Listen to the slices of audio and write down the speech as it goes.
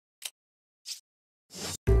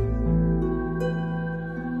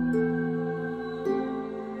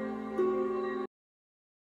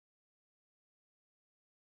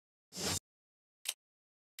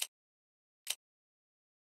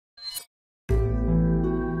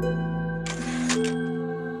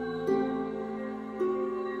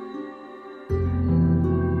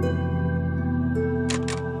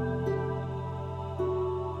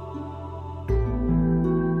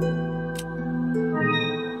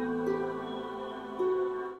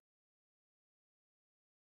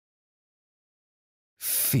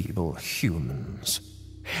feeble humans.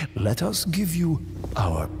 Let us give you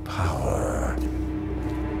our power.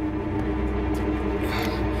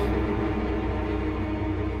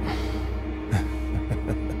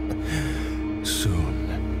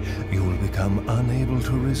 Soon, you will become unable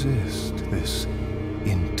to resist this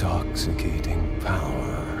intoxicating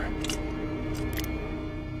power.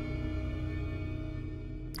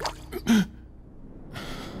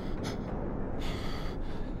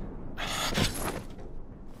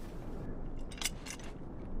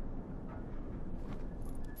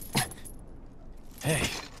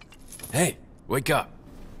 Hey, wake up.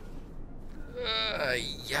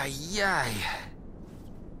 Yay.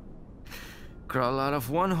 Crawl out of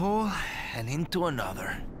one hole and into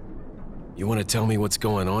another. You want to tell me what's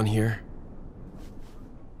going on here?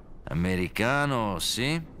 Americano,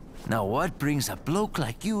 see? Now what brings a bloke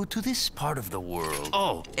like you to this part of the world?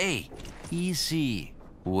 Oh, hey, easy,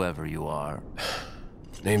 whoever you are.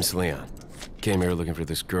 Name's Leon. Came here looking for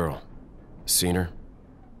this girl. Seen her?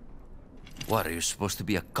 What, are you supposed to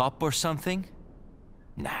be a cop or something?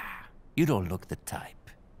 Nah, you don't look the type.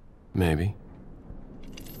 Maybe.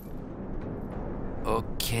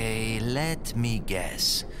 Okay, let me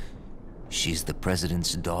guess. She's the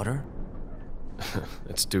president's daughter?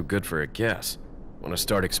 That's too good for a guess. Want to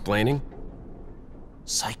start explaining?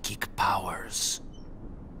 Psychic powers.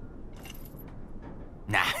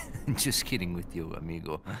 Nah, just kidding with you,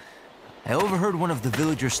 amigo. I overheard one of the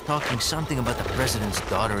villagers talking something about the president's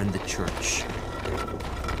daughter in the church.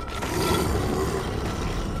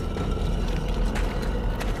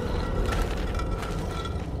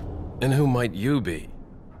 And who might you be?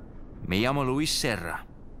 Me llamo Luis Serra.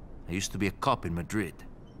 I used to be a cop in Madrid.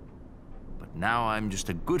 But now I'm just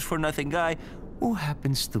a good-for-nothing guy who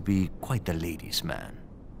happens to be quite a ladies' man.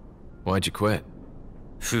 Why'd you quit?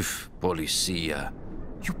 Phew, policia.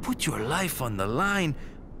 You put your life on the line.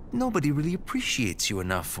 Nobody really appreciates you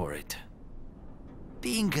enough for it.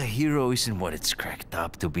 Being a hero isn't what it's cracked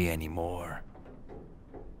up to be anymore.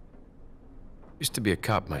 Used to be a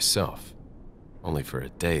cop myself. Only for a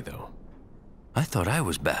day, though. I thought I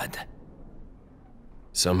was bad.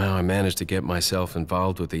 Somehow I managed to get myself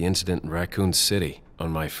involved with the incident in Raccoon City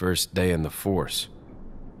on my first day in the force.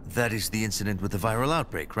 That is the incident with the viral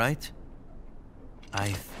outbreak, right?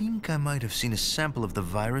 I think I might have seen a sample of the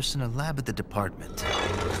virus in a lab at the department.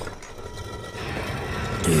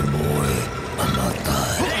 Hey boy, I'm not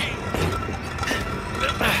dying.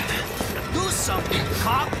 Do something,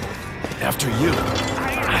 cop! After you.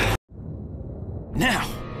 Now!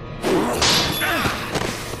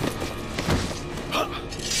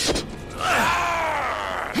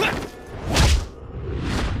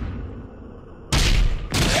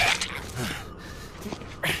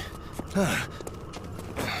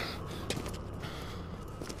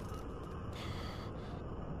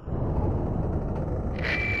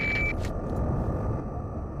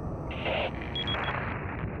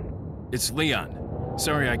 It's Leon.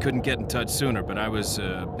 Sorry I couldn't get in touch sooner, but I was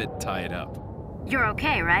a bit tied up. You're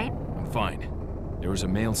okay, right? I'm fine. There was a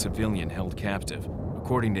male civilian held captive.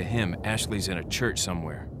 According to him, Ashley's in a church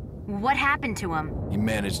somewhere. What happened to him? He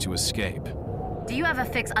managed to escape. Do you have a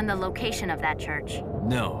fix on the location of that church?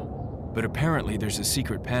 No, but apparently there's a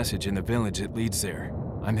secret passage in the village that leads there.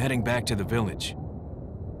 I'm heading back to the village.